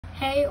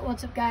Hey,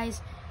 what's up guys?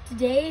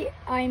 Today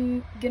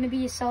I'm gonna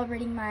be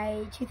celebrating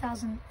my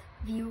 2000th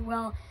view.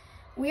 Well,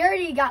 we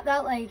already got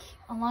that like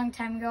a long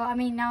time ago. I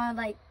mean, now I have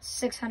like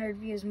 600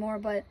 views more,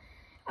 but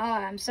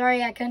I'm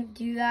sorry I couldn't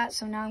do that,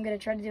 so now I'm gonna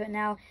try to do it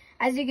now.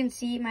 As you can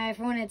see, my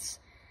iPhone, it's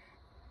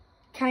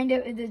kind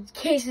of, the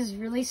case is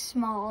really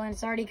small and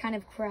it's already kind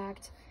of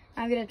cracked.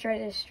 I'm gonna try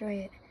to destroy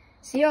it.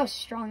 See how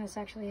strong this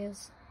actually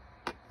is.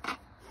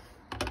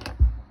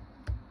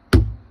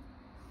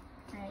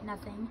 Alright,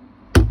 nothing.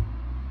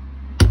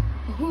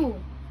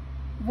 Ooh.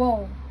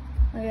 Whoa.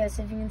 Look at this.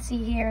 If you can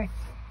see here,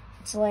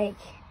 it's like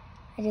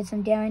I did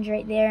some damage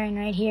right there, and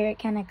right here it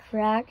kind of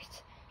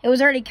cracked. It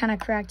was already kind of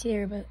cracked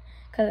here, but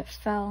because it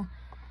fell,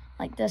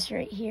 like this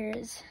right here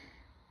is.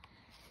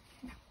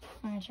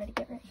 I'm going to try to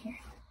get right here.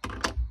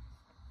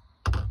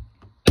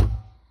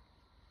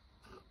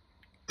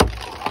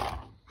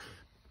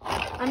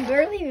 I'm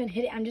barely even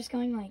hitting. I'm just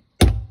going like,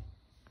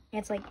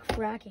 it's like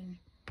cracking.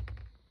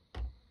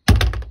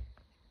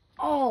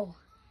 Oh.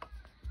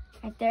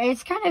 Right there.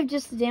 It's kind of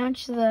just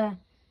damage to the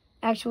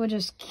actual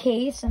just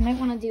case. I might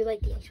want to do like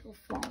the actual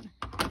phone.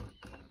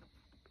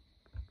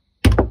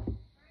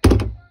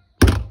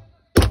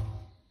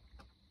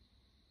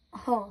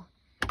 Oh.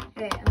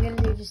 Okay, I'm going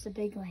to do just a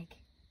big like.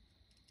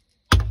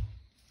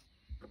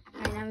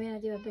 Alright, I'm going to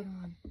do a big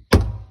one.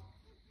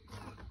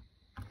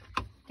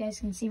 You guys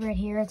can see right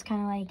here, it's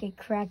kind of like it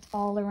cracked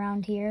all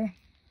around here.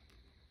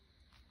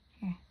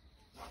 Here.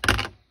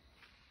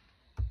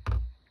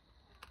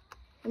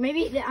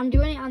 Maybe I'm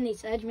doing it on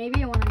this edge.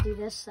 Maybe I want to do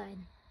this side.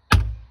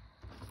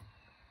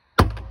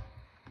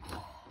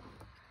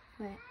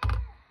 Wait.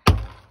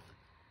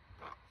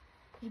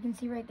 You can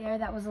see right there,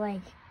 that was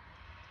like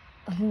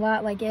a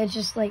lot. Like it's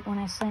just like when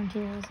I slammed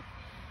here, it was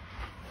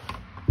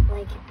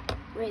like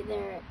right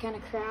there, it kind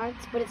of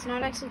cracked, but it's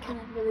not actually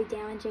kind of really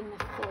damaging the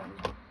phone.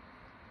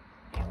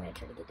 I'm gonna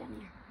try to get down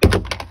here.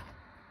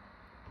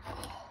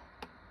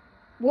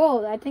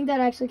 Whoa, I think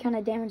that actually kind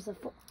of damaged the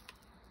phone.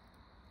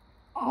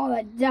 Oh,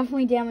 that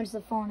definitely damaged the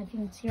phone, if you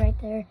can see right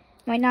there.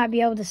 Might not be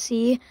able to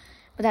see,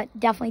 but that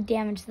definitely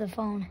damaged the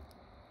phone.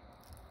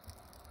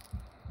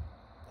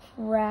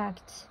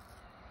 Cracked.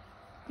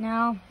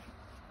 Now,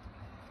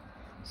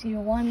 let's do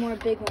one more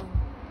big one.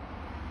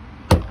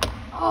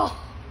 Oh!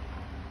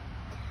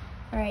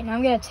 Alright, now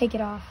I'm going to take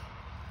it off.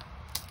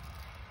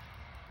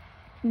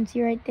 You can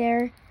see right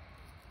there,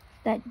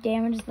 that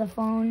damaged the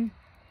phone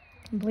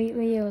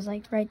completely. It was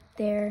like right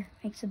there.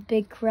 Makes a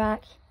big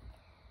crack.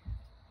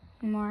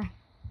 One more.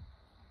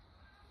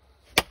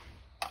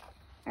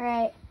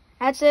 Alright,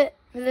 that's it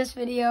for this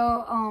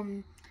video.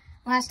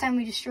 Last time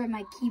we destroyed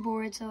my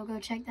keyboard, so go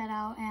check that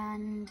out,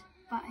 and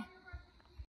bye.